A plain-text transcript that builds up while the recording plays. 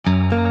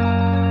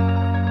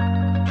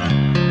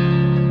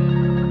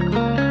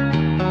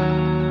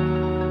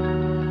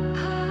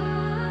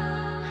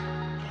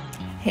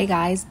Hey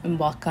guys, and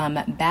welcome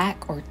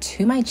back or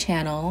to my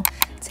channel.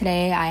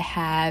 Today I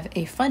have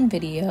a fun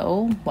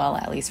video, well,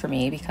 at least for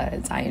me,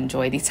 because I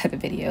enjoy these type of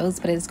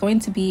videos, but it's going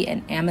to be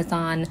an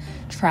Amazon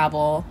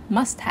travel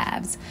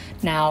must-haves.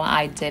 Now,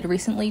 I did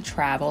recently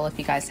travel. If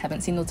you guys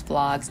haven't seen those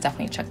vlogs,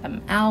 definitely check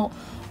them out.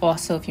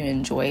 Also, if you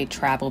enjoy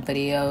travel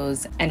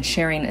videos and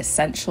sharing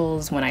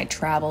essentials when I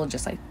travel,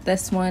 just like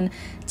this one,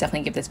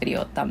 definitely give this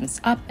video a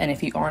thumbs up. And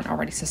if you aren't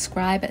already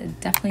subscribed,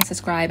 definitely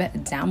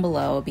subscribe down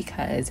below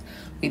because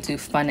we do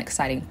fun,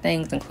 exciting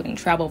things, including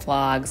travel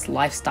vlogs,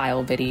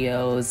 lifestyle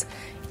videos,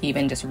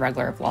 even just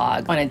regular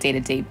vlog on a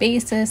day-to-day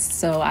basis.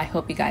 So I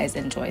hope you guys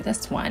enjoy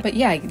this one. But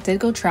yeah, I did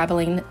go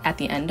traveling at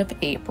the end of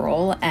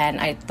April, and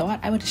I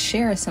thought I would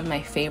share some of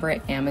my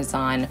favorite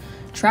Amazon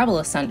travel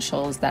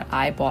essentials that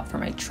I bought for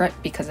my trip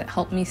because it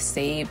helped me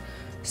save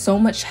so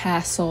much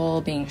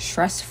hassle, being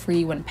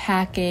stress-free when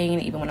packing,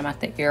 even when I'm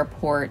at the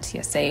airport,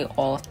 TSA,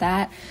 all of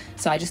that.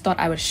 So I just thought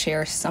I would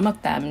share some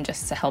of them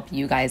just to help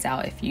you guys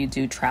out if you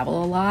do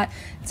travel a lot,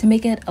 to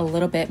make it a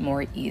little bit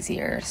more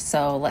easier.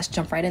 So let's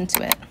jump right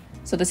into it.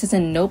 So this is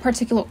in no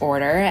particular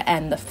order,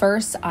 and the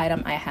first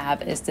item I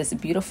have is this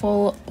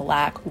beautiful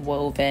black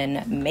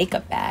woven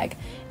makeup bag.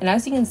 And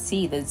as you can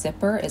see, the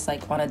zipper is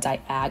like on a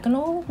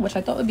diagonal, which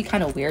I thought would be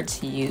kind of weird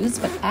to use,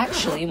 but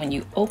actually when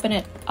you open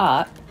it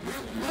up,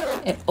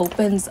 it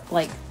opens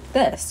like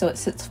this. So it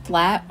sits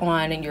flat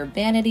on your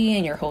vanity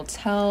in your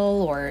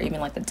hotel or even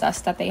like the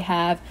desk that they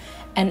have,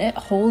 and it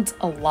holds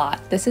a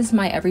lot. This is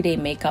my everyday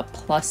makeup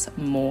plus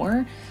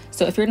more.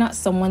 So if you're not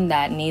someone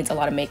that needs a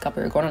lot of makeup, or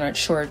you're going on a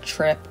short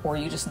trip, or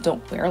you just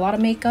don't wear a lot of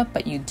makeup,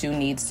 but you do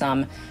need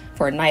some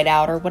for a night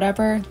out or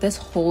whatever, this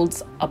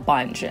holds a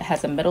bunch. It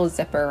has a middle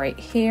zipper right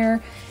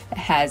here. It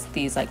has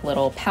these like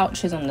little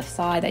pouches on the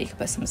side that you can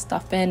put some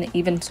stuff in. It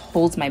even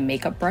holds my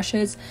makeup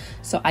brushes.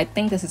 So I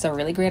think this is a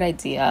really great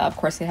idea. Of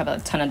course, they have a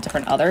ton of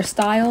different other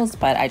styles,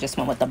 but I just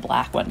went with the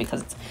black one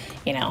because,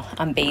 you know,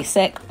 I'm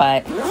basic.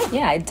 But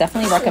yeah, I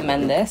definitely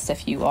recommend this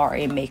if you are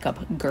a makeup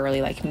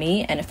girly like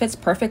me, and it fits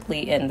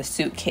perfectly in the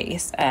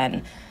suitcase.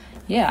 And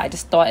yeah, I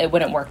just thought it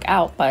wouldn't work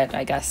out, but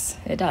I guess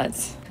it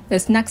does.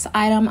 This next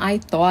item I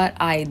thought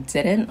I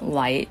didn't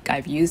like.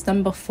 I've used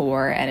them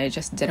before and it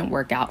just didn't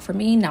work out for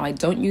me. Now, I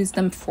don't use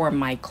them for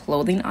my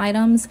clothing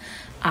items.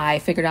 I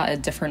figured out a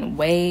different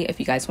way. If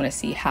you guys want to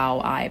see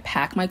how I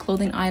pack my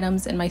clothing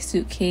items in my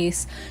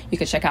suitcase, you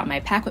could check out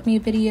my pack with me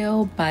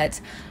video, but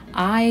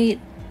I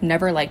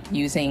never liked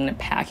using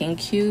packing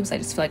cubes. I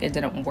just feel like it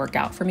didn't work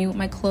out for me with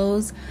my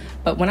clothes.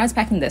 But when I was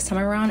packing this time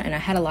around and I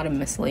had a lot of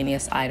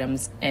miscellaneous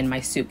items in my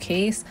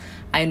suitcase,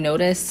 I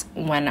noticed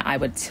when I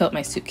would tilt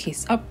my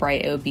suitcase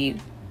upright, it would be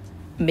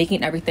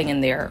making everything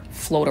in there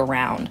float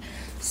around.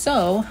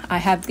 So I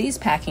have these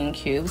packing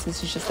cubes.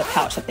 This is just a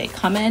pouch that they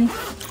come in,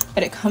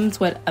 but it comes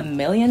with a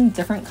million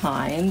different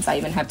kinds. I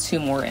even have 2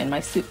 more in my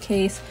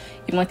suitcase,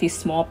 even like these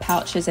small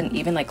pouches and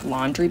even like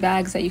laundry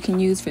bags that you can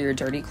use for your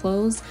dirty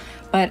clothes.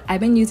 But I've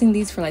been using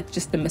these for like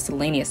just the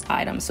miscellaneous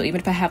items. So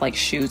even if I have like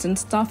shoes and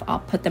stuff, I'll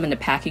put them into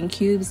packing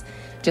cubes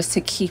just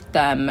to keep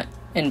them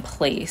in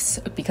place.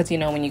 Because, you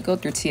know, when you go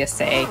through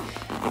TSA,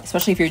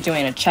 especially if you're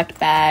doing a checked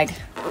bag,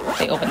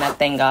 they open that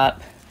thing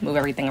up, move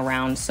everything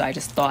around. So I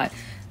just thought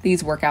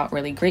these work out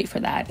really great for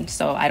that.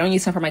 So I don't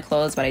use them for my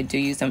clothes, but I do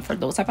use them for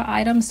those type of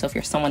items. So if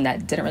you're someone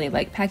that didn't really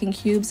like packing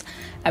cubes,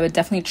 I would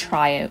definitely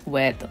try it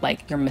with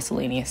like your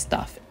miscellaneous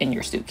stuff in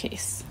your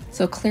suitcase.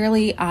 So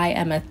clearly I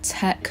am a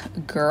tech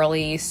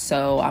girly,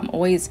 so I'm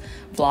always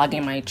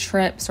vlogging my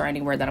trips or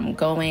anywhere that I'm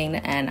going,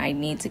 and I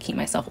need to keep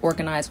myself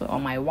organized with all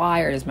my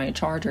wires, my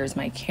chargers,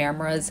 my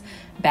cameras,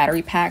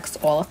 battery packs,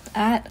 all of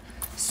that.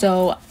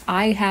 So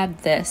I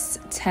have this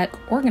tech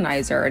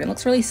organizer, and it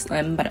looks really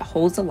slim, but it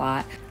holds a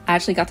lot. I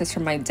actually got this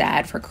from my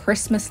dad for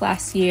Christmas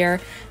last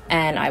year,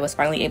 and I was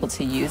finally able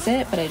to use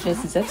it, but it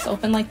just zips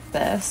open like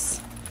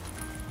this.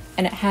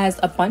 And it has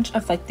a bunch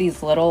of like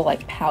these little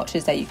like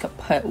pouches that you could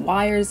put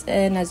wires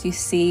in, as you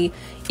see,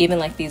 even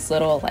like these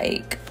little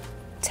like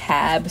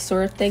tab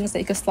sort of things that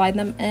you could slide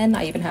them in.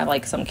 I even have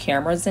like some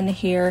cameras in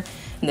here.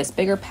 In this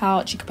bigger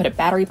pouch, you could put a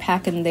battery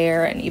pack in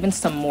there and even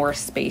some more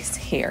space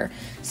here.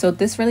 So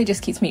this really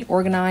just keeps me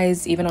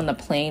organized. Even on the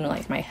plane,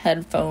 like my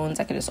headphones,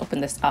 I could just open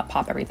this up,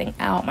 pop everything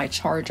out, my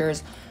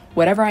chargers,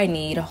 whatever I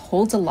need.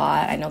 Holds a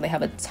lot. I know they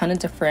have a ton of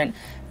different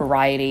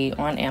variety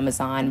on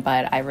Amazon,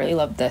 but I really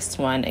love this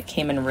one. It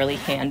came in really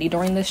handy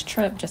during this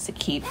trip just to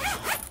keep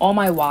all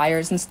my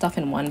wires and stuff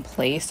in one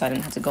place, so I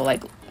didn't have to go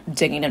like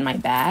digging in my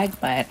bag.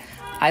 But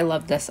I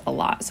love this a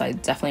lot, so I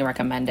definitely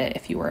recommend it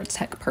if you were a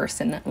tech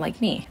person like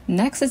me.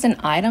 Next is an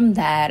item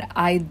that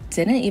I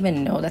didn't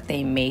even know that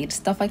they made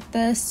stuff like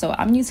this. So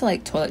I'm used to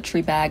like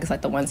toiletry bags,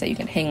 like the ones that you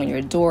can hang on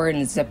your door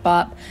and zip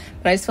up,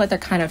 but I just feel like they're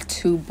kind of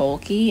too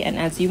bulky. And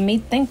as you may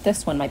think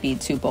this one might be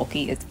too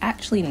bulky, it's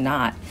actually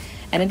not.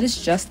 and it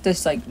is just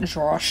this like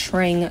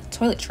drawstring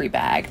toiletry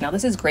bag. Now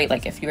this is great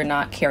like if you're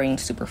not carrying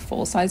super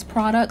full-size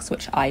products,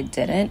 which I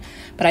didn't,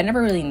 but I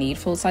never really need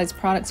full-size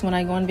products when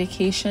I go on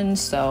vacation,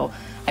 so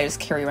I just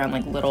carry around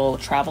like little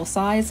travel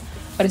size.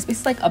 But it's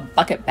basically like a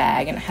bucket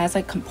bag, and it has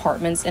like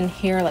compartments in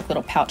here, like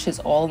little pouches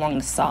all along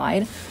the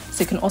side,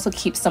 so you can also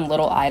keep some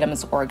little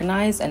items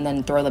organized and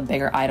then throw the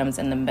bigger items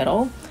in the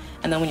middle.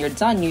 And then when you're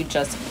done, you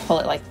just pull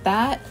it like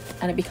that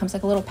and it becomes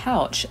like a little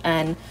pouch,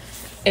 and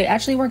it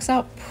actually works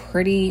out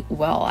pretty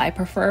well. I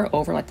prefer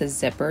over like the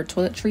zipper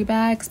toiletry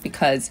bags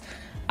because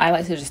I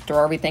like to just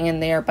throw everything in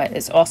there, but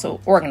it's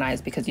also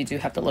organized because you do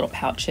have the little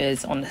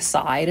pouches on the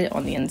side,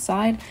 on the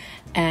inside,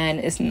 and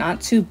it's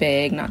not too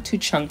big, not too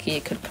chunky.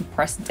 It could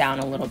compress down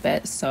a little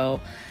bit,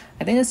 so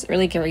I think it's a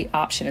really great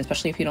option,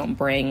 especially if you don't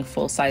bring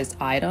full-size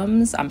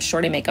items. I'm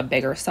sure they make a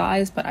bigger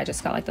size, but I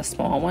just got like the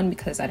small one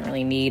because I didn't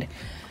really need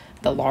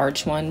the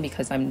large one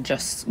because I'm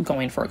just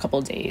going for a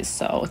couple days,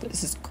 so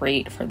this is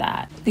great for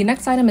that. The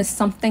next item is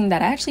something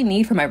that I actually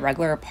need for my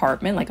regular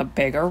apartment, like a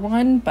bigger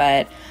one,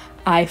 but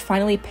I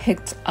finally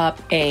picked up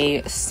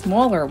a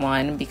smaller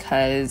one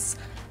because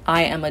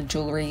I am a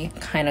jewelry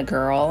kind of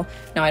girl.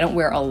 Now, I don't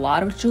wear a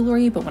lot of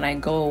jewelry, but when I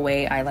go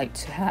away, I like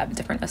to have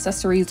different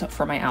accessories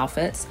for my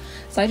outfits.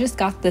 So I just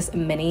got this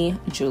mini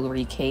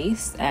jewelry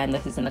case, and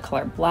this is in the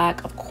color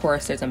black. Of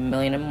course, there's a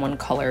million and one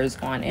colors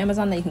on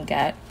Amazon that you can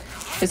get.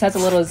 This has a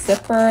little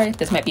zipper.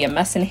 This might be a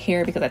mess in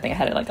here because I think I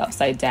had it like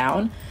upside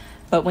down.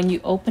 But when you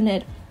open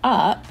it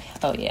up,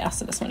 oh yeah,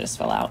 so this one just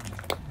fell out.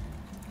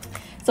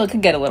 So it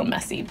could get a little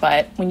messy,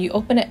 but when you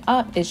open it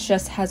up, it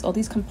just has all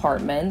these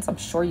compartments. I'm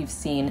sure you've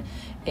seen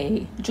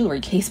a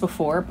jewelry case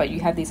before, but you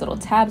have these little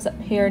tabs up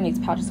here and these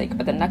pouches that you can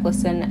put the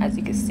necklace in, as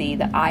you can see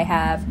that I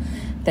have.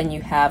 Then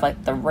you have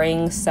like the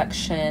ring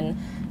section,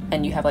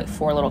 and you have like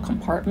 4 little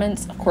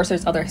compartments. Of course,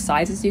 there's other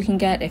sizes you can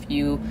get if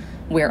you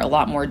wear a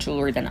lot more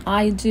jewelry than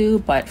I do,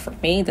 but for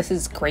me, this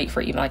is great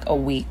for even like a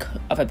week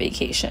of a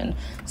vacation.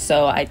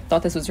 So I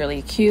thought this was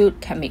really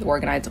cute, kept me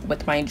organized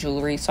with my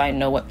jewelry so I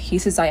know what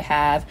pieces I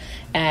have,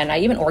 and I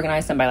even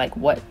organized them by like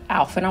what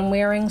outfit I'm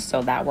wearing,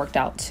 so that worked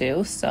out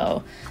too.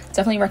 So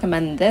definitely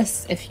recommend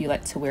this if you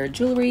like to wear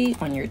jewelry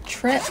on your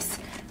trips,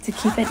 to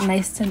keep it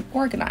nice and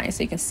organized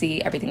so you can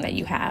see everything that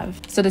you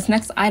have. So this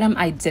next item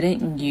I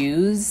didn't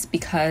use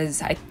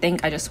because I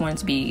think I just wanted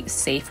to be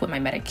safe with my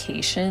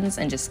medications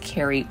and just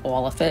carry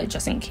all of it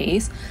just in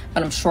case,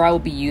 but I'm sure I will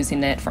be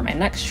using it for my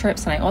next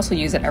trips, and I also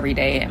use it every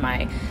day in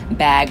my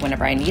bag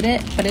whenever I need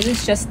it. But it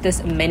is just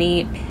this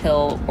mini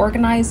pill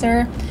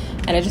organizer,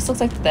 and it just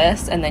looks like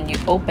this, and then you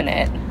open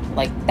it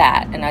like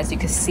that, and as you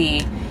can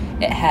see,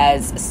 it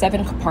has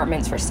 7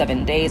 compartments for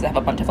 7 days. I have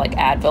a bunch of like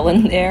Advil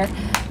in there,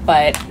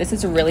 but this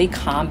is really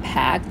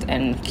compact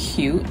and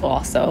cute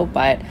also.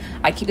 But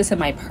I keep this in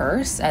my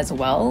purse as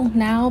well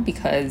now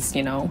because,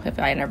 you know, if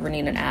I never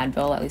need an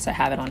Advil, at least I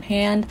have it on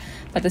hand.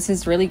 But this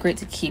is really great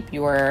to keep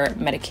your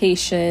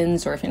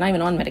medications, or if you're not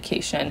even on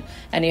medication,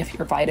 any of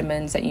your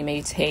vitamins that you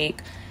may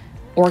take,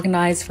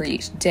 organized for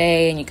each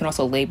day. And you can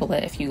also label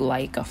it if you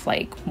like of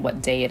like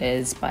what day it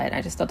is. But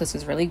I just thought this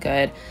was really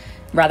good.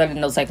 Rather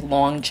than those like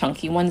long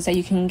chunky ones that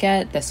you can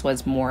get, this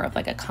was more of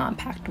like a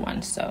compact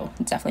one, so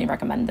definitely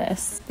recommend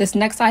this. This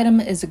next item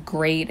is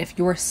great if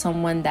you're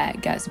someone that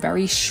gets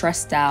very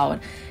stressed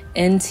out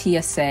in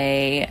TSA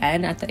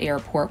and at the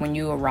airport when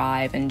you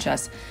arrive, and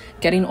just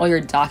getting all your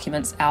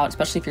documents out,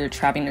 especially if you're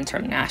traveling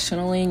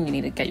internationally and you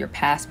need to get your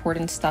passport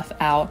and stuff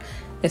out.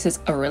 This is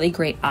a really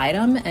great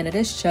item, and it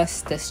is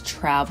just this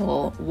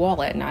travel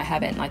wallet. Now I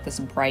have it in like this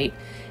bright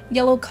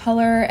yellow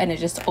color, and it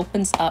just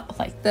opens up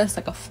like this,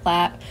 like a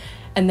flap.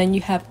 And then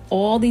you have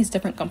all these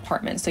different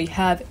compartments. So you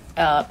have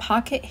a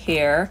pocket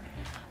here,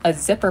 a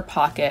zipper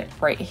pocket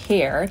right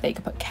here that you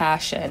can put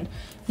cash in.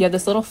 You have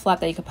this little flap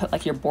that you can put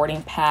like your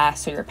boarding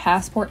pass or your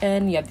passport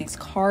in. You have these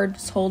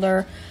cards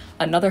holder,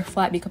 another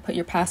flap you can put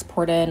your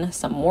passport in,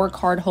 some more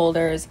card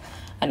holders,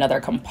 another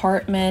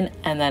compartment,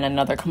 and then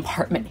another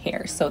compartment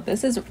here. So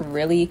this is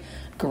really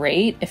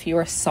great if you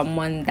are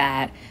someone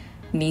that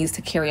needs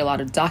to carry a lot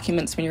of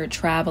documents when you're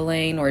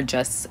traveling, or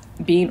just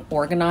being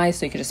organized,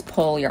 so you can just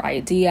pull your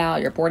ID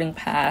out, your boarding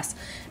pass,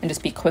 and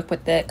just be quick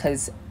with it,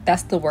 because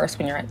that's the worst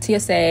when you're at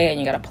TSA and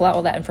you got to pull out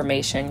all that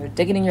information. You're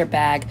digging in your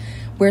bag,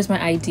 where's my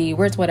ID,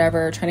 where's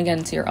whatever, trying to get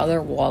into your other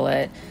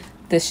wallet.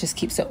 This just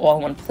keeps it all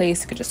in one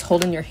place. You could just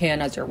hold in your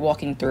hand as you're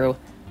walking through,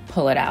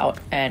 pull it out,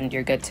 and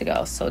you're good to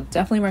go. So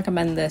definitely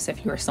recommend this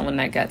if you're someone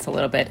that gets a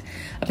little bit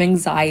of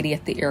anxiety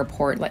at the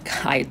airport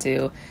like I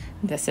do.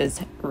 This is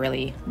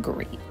really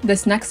great.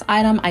 This next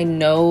item, I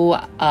know,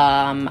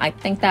 I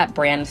think that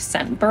brand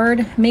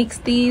Scentbird makes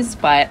these,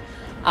 but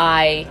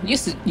I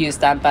used to use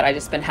them, but I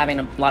just been having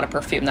a lot of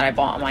perfume that I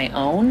bought on my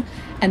own.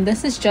 And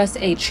this is just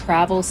a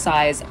travel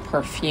size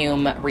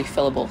perfume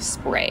refillable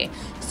spray.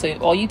 So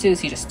all you do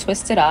is you just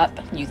twist it up,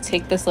 you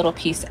take this little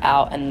piece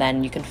out, and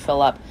then you can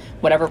fill up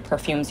whatever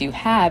perfumes you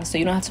have, so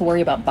you don't have to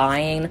worry about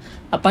buying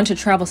a bunch of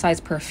travel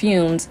size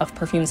perfumes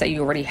that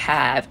you already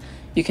have.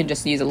 you can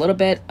just use a little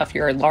bit of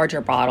your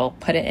larger bottle,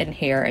 put it in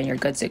here, and you're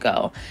good to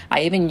go.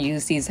 I even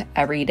use these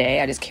every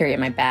day. I just carry it in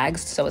my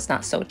bags so it's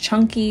not so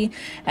chunky.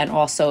 And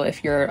also,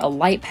 if you're a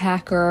light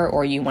packer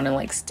or you want to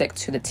like stick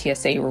to the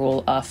TSA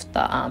rule of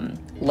the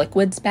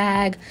liquids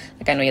bag,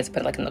 like I know you have to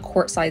put it like in the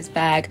quart size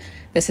bag,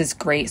 this is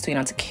great so you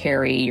don't have to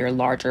carry your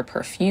larger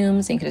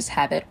perfumes and you can just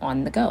have it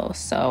on the go.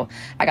 So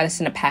I got this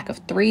in a pack of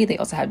 3. They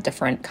also have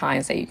different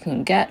kinds that you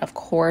can get, of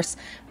course,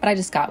 but I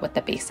just got with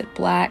the basic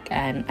black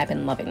and I've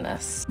been loving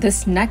this.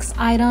 This next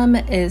item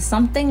is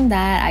something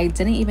that I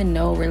didn't even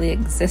know really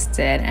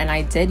existed, and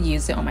I did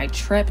use it on my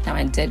trip. Now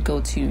I did go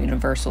to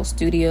Universal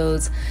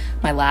Studios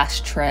my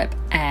last trip,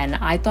 and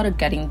I thought of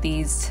getting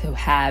these to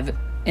have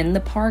in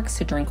the parks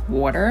to drink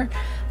water,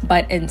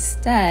 but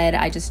instead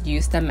I just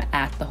used them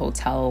at the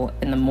hotel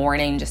in the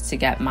morning just to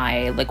get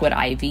my liquid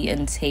IV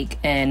intake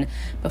in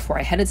before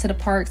I headed to the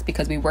parks,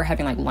 because we were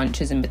having like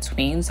lunches in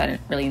between, so I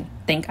didn't really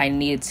think I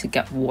needed to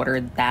get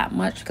water that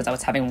much because I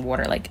was having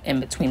water like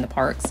in between the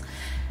parks.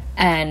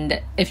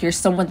 And if you're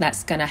someone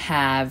that's gonna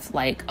have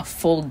like a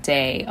full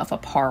day of a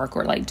park,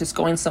 or like just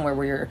going somewhere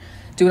where you're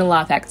doing a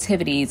lot of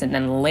activities and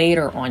then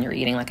later on you're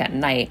eating like at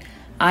night,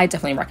 I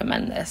definitely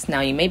recommend this. Now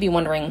you may be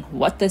wondering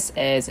what this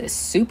is. It's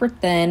super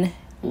thin,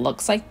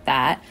 looks like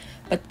that,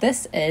 but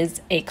this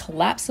is a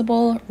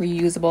collapsible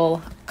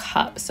reusable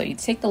cup. So you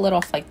take the lid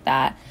off like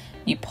that,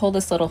 you pull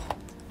this little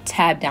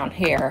tab down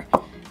here,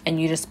 and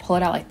you just pull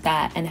it out like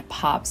that and it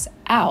pops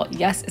out.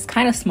 Yes, it's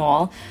kind of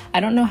small. I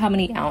don't know how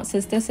many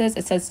ounces this is.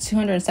 It says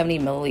 270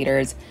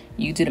 milliliters.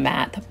 You do the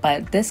math,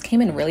 but this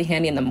came in really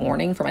handy in the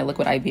morning for my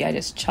liquid IV. I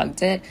just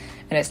chugged it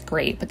and it's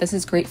great. But this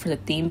is great for the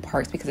theme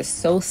parks because it's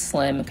so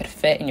slim. It could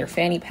fit in your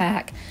fanny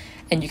pack,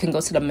 and you can go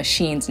to the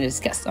machines and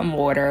just get some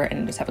water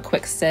and just have a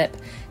quick sip.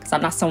 Because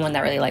I'm not someone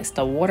that really likes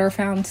the water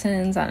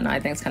fountains. I don't know, I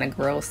think it's kind of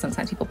gross.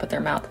 Sometimes people put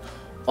their mouth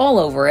all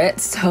over it,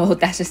 so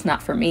that's just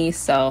not for me.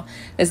 So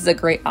this is a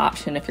great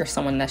option if you're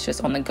someone that's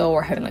just on the go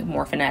or having like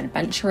more of an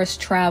adventurous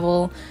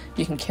travel.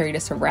 You can carry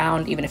this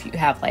around. Even if you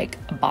have like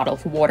a bottle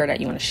of water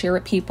that you want to share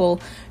with people,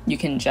 you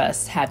can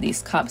just have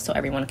these cups so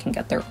everyone can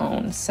get their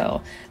own.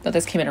 So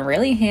this came in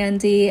really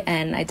handy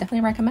and I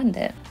definitely recommend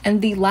it.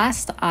 And the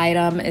last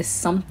item is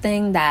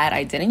something that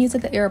I didn't use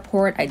at the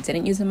airport, I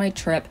didn't use in my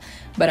trip,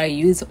 but I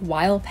use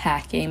while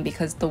packing,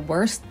 because the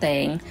worst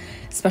thing,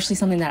 especially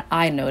something that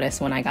I noticed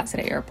when I got to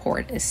the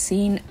airport, is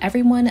seeing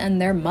everyone and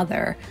their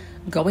mother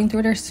going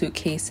through their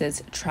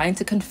suitcases trying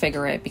to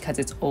configure it because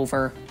it's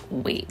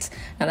overweight.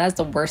 Now that's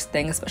the worst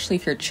thing, especially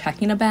if you're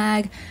checking a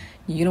bag.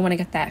 You don't want to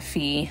get that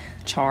fee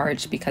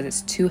charged because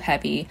it's too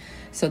heavy.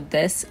 So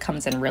this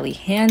comes in really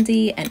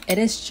handy, and it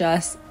is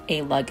just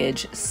a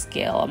luggage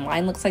scale.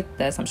 Mine looks like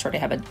this. I'm sure they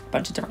have a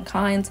bunch of different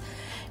kinds.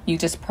 You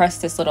just press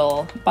this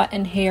little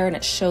button here and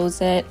it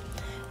shows it.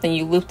 Then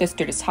you loop this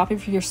through the top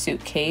of your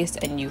suitcase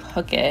and you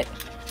hook it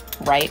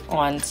right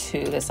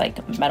onto this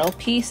like metal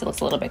piece. It looks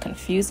a little bit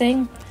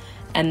confusing.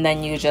 And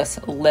then you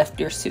just lift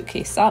your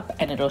suitcase up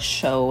and it'll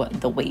show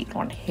the weight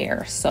on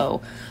here.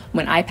 So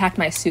when I packed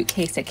my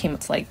suitcase, it came up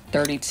to like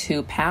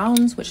 32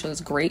 pounds, which was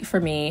great for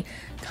me.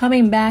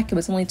 Coming back, it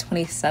was only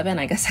 27.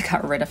 I guess I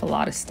got rid of a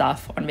lot of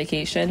stuff on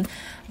vacation,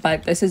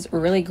 but this is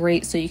really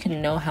great so you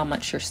can know how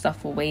much your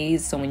stuff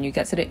weighs. So when you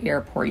get to the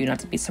airport, you don't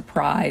have to be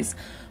surprised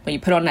when you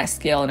put on that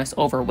scale and it's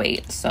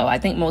overweight. So I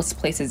think most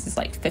places is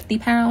like 50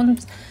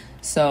 pounds.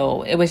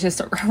 So it was just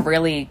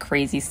really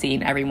crazy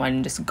seeing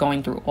everyone just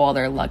going through all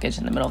their luggage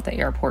in the middle of the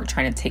airport,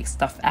 trying to take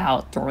stuff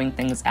out, throwing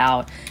things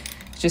out.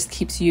 It just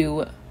keeps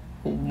you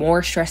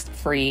more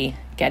stress-free.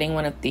 Getting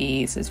one of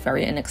these is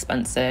very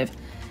inexpensive,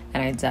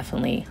 and I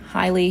definitely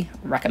highly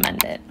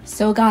recommend it.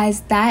 So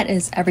guys, that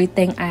is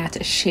everything I had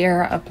to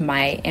share of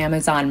my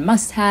Amazon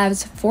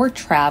must-haves for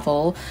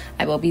travel.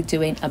 I will be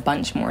doing a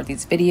bunch more of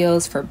these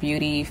videos for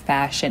beauty,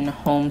 fashion,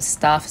 home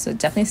stuff, so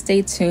definitely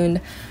stay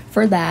tuned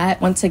for that.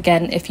 Once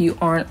again, if you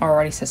aren't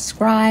already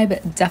subscribed,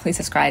 definitely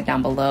subscribe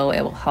down below.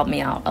 It will help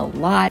me out a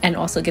lot. And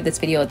also give this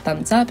video a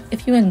thumbs up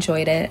if you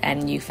enjoyed it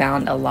and you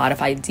found a lot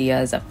of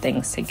ideas of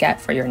things to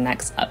get for your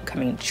next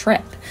upcoming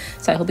trip.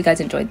 So I hope you guys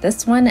enjoyed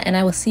this one, and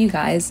I will see you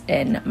guys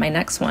in my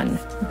next one.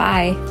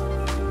 Bye.